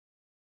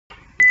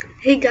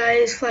Hey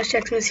guys, Flash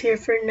Xmas here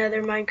for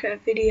another Minecraft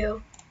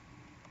video.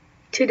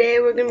 Today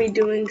we're going to be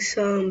doing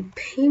some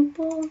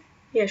paintball.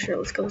 Yeah, sure,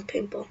 let's go with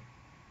paintball.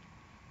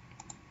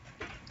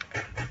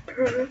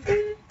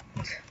 Perfect.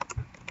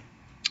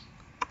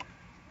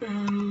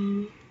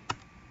 Oh,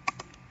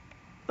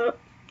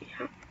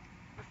 yeah.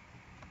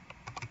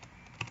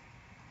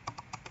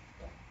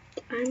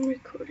 I'm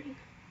recording.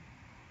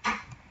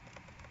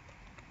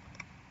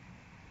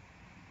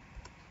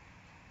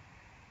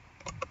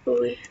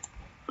 Oh,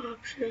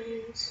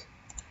 options.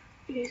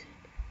 Music.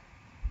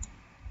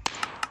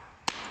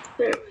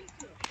 There we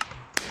go.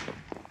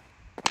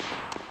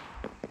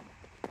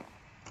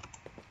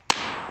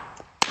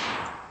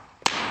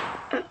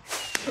 Oh,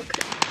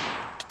 okay.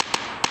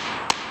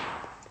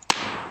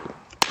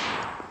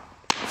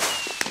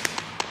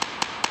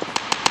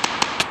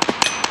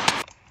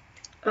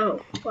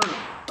 Oh, wow.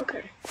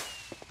 Okay.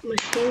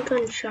 Machine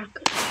gun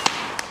shotgun.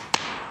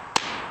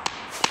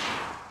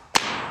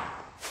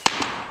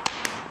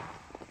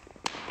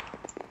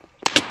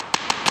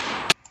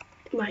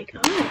 My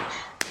gosh.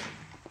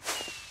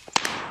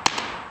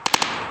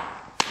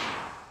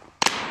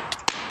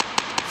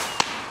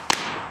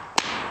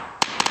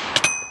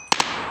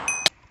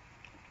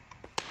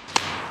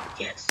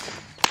 Yes.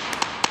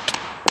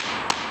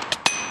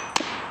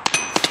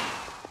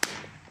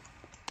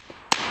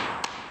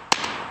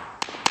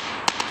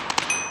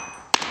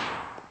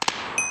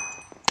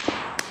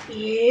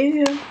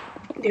 Yeah.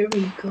 There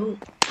we go.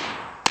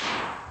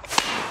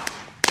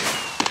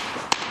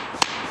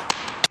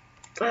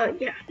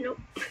 Yeah, nope.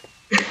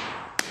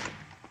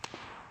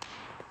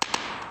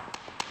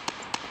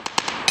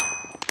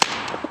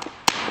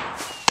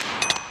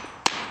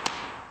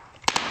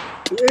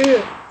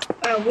 Yeah,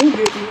 I will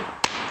get you.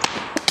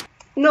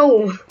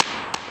 No!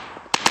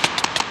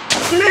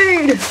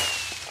 Grenade!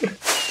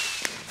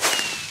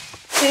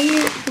 Dang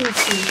it,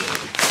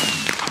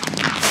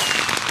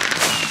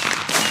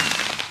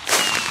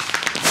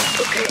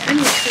 okay, I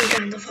need to turn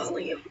down the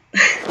volume.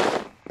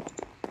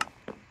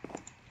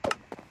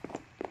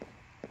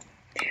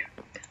 There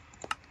we go.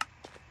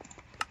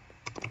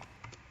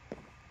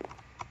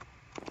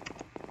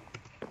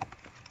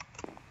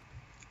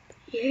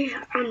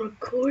 Yeah, I'm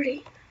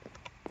recording.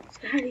 So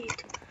how do you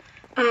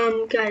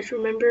do? Guys,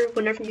 remember,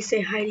 whenever you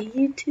say hi to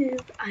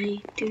YouTube,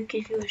 I do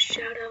give you a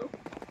shout out.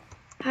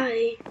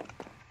 Hi.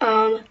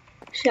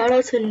 Shout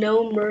out to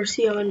No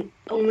Mercy on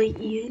Only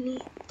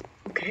Uni.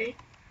 Okay.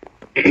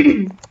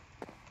 And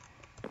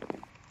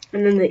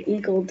then the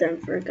Eagle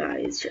Denver guy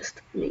is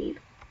just mean.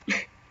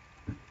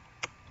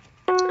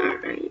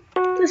 Alright,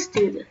 let's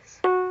do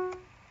this.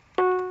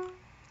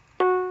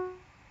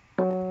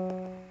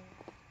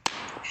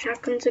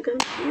 Shotgun's a gun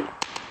for you.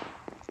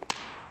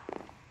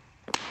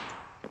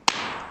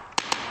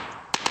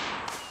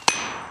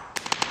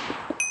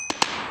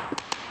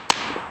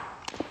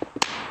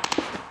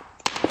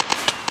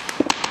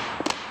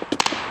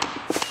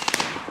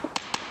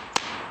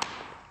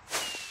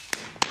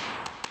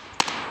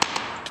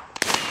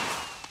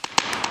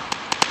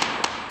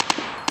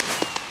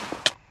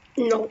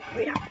 No,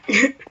 yeah.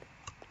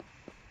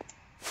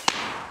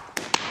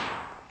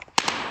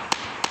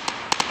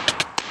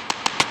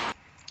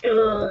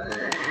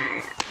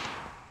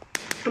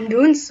 I'm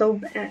doing so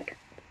bad.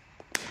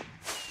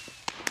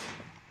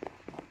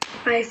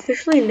 I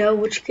officially know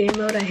which game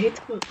mode I hate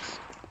the most.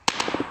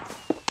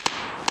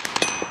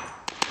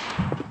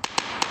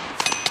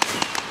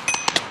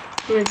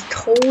 And it's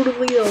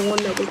totally the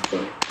one that we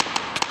playing.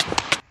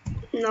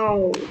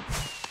 No.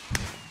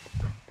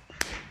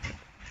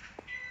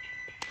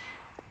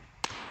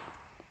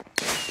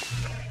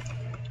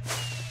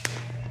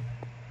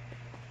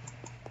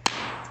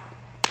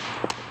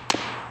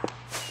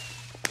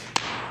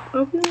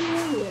 Okay,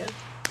 yeah.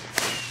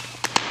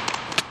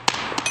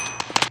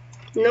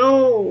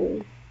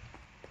 No.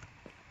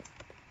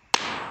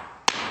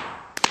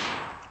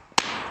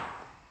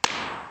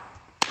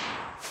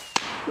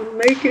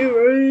 Make it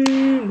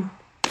rain.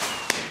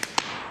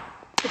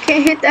 I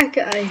can't hit that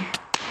guy.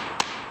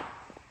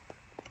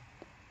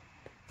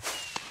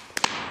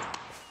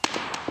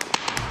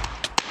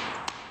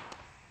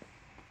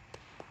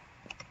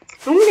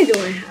 How many do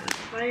I have?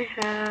 I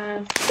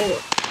have 4.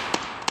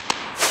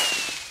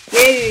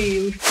 Yay,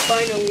 we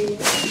finally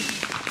won.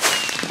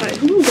 Alright,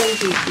 who does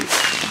this?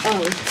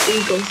 Oh,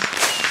 Eagles.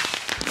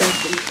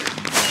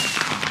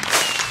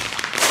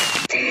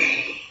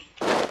 Dang.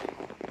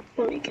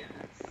 Let me guess.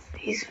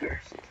 He's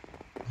first.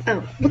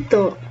 Oh, what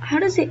the? How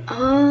does he?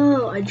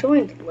 Oh, I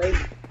joined late.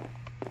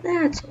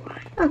 That's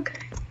why. Okay.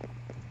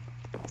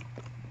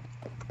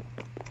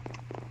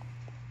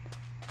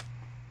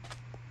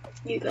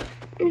 You got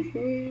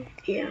it.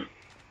 Yeah.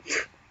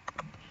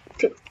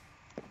 2.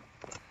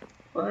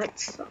 Well, that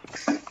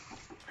sucks.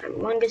 My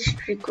longest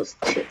streak was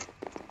 2.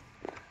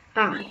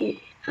 Ah, yeah.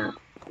 Oh,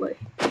 wait.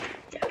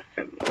 Yeah,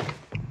 never mind.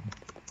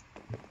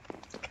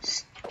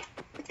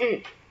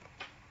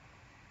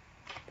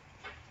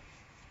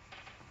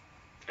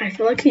 I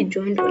feel like he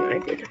joined when I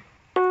did.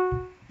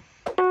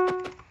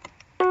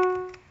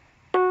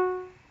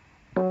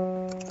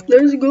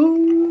 Let's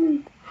go.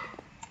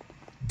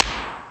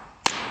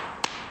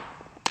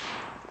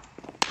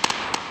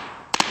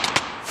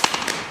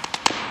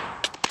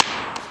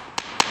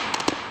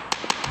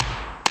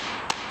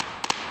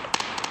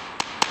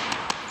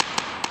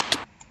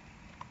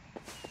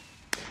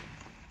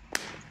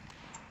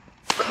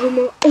 Come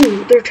on.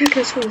 Oh, they're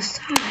attacking us from the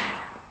side.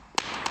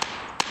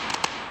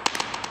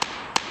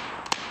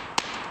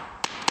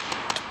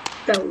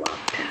 The lob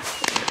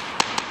pass.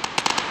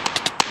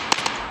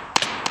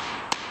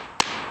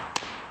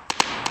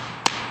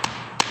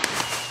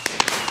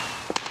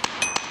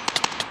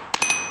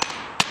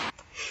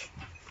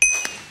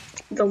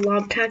 The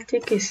lob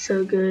tactic is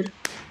so good.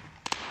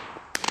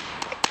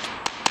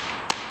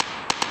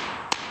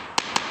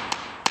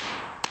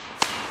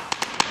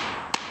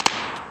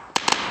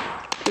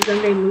 Because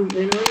then they move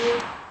in on you.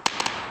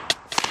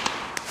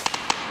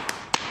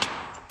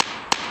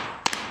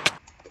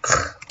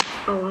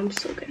 Oh, I'm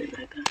so good at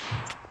that guy.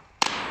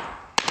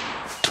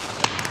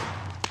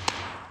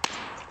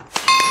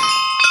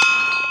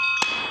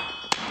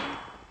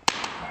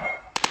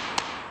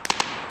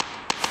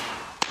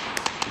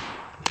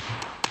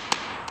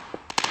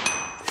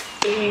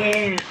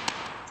 Yeah.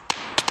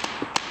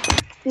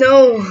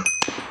 No.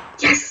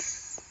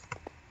 Yes.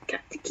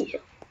 Got the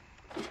kill.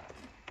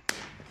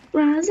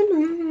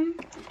 Rosamund.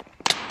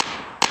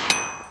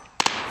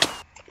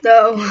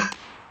 No.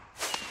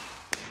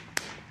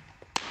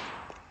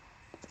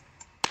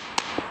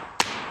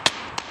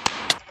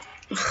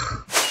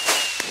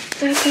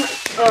 That got.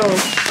 Oh,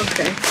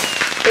 okay.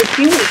 If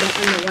you would have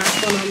gotten the last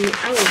one on me,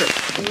 I would have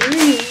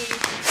freezed.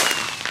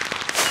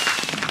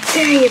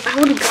 Dang, if I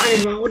would have gotten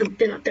him, I would have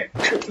been up there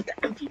too with the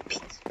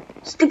MVPs.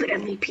 Stupid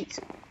MVPs.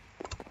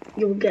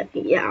 You'll get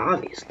me. Yeah,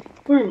 obviously.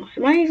 Where am I?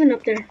 Am I even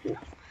up there? No.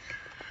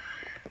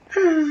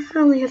 I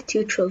only have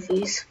 2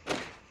 trophies.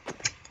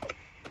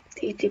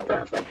 These people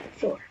have like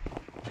 4.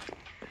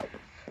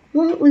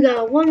 Well, we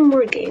got one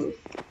more game.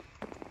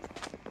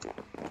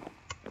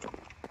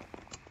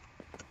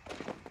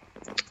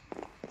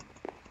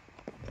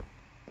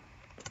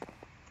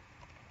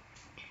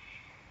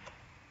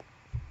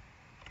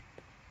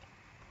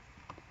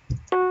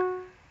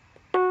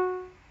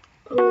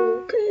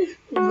 Okay,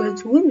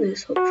 let's win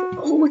this. Hopefully.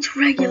 Oh, it's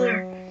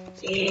regular.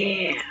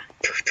 Yeah.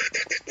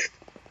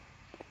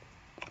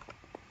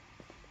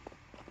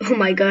 Oh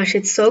my gosh,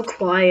 it's so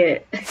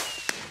quiet.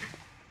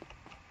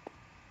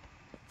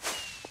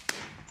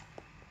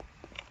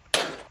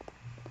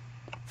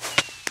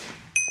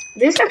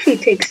 This actually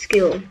takes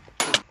skill.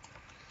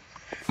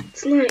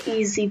 It's not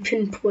easy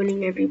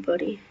pinpointing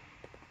everybody.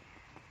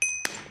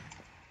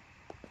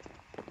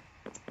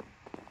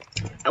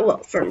 Well,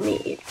 for me,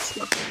 it's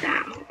not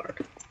that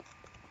hard.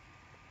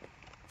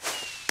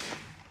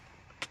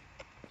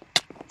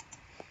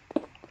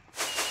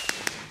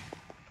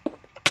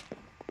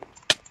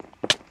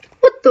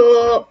 What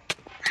the?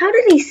 How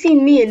did he see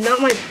me and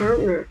not my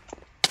partner?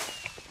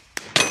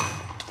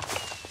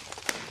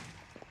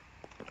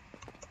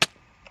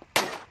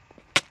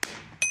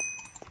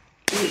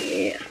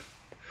 Yeah.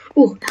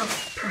 Ooh, that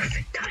was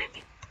perfect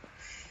timing.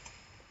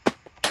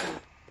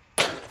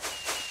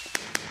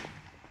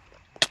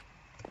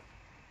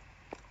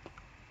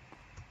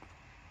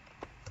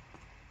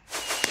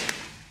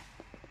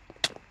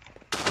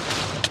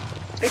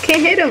 I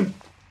can't hit him.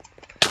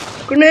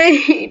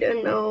 Grenade!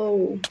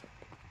 No.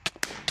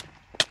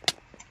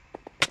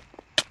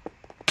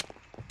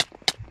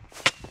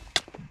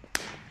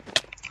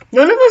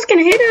 None of us can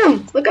hit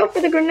him. Look out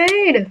for the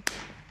grenade.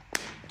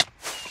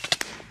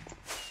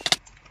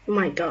 Oh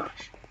my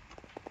gosh.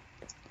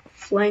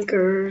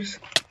 Flankers.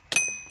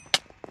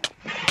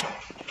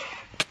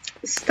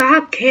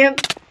 Stop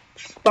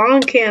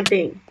spawn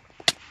camping.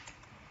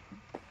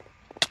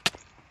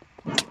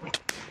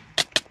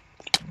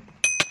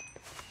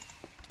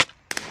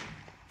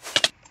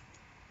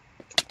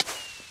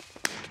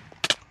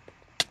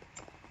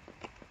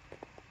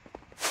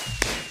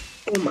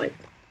 Oh my.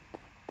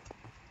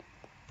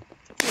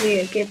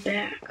 Yeah, get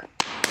back.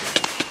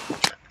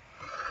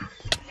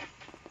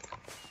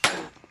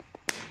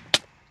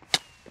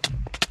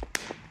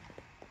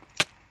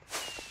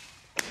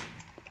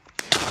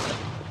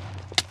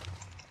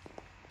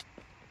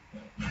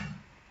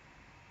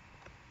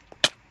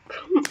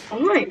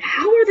 Come on,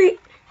 how are they?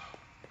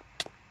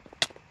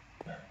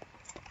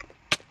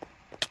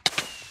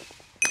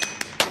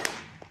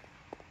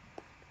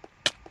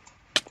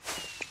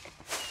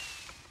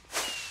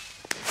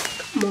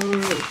 Come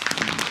on.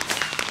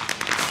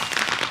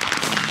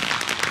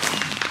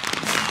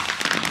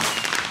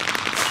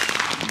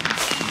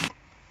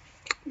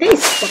 They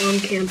spawn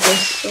camp us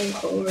so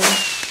hard.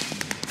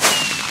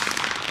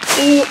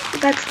 Oh,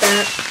 that's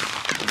that.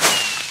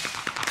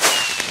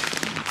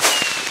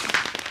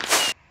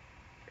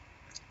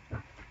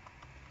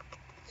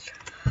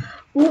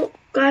 Well,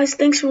 guys,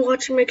 thanks for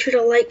watching. Make sure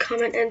to like,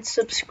 comment, and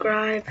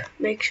subscribe.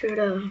 Make sure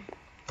to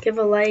give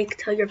a like,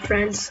 tell your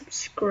friends,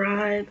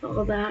 subscribe,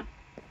 all that.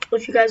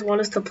 If you guys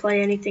want us to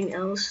play anything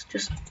else,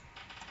 just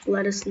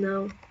let us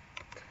know.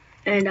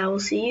 And I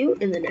will see you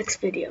in the next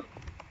video.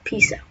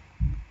 Peace out.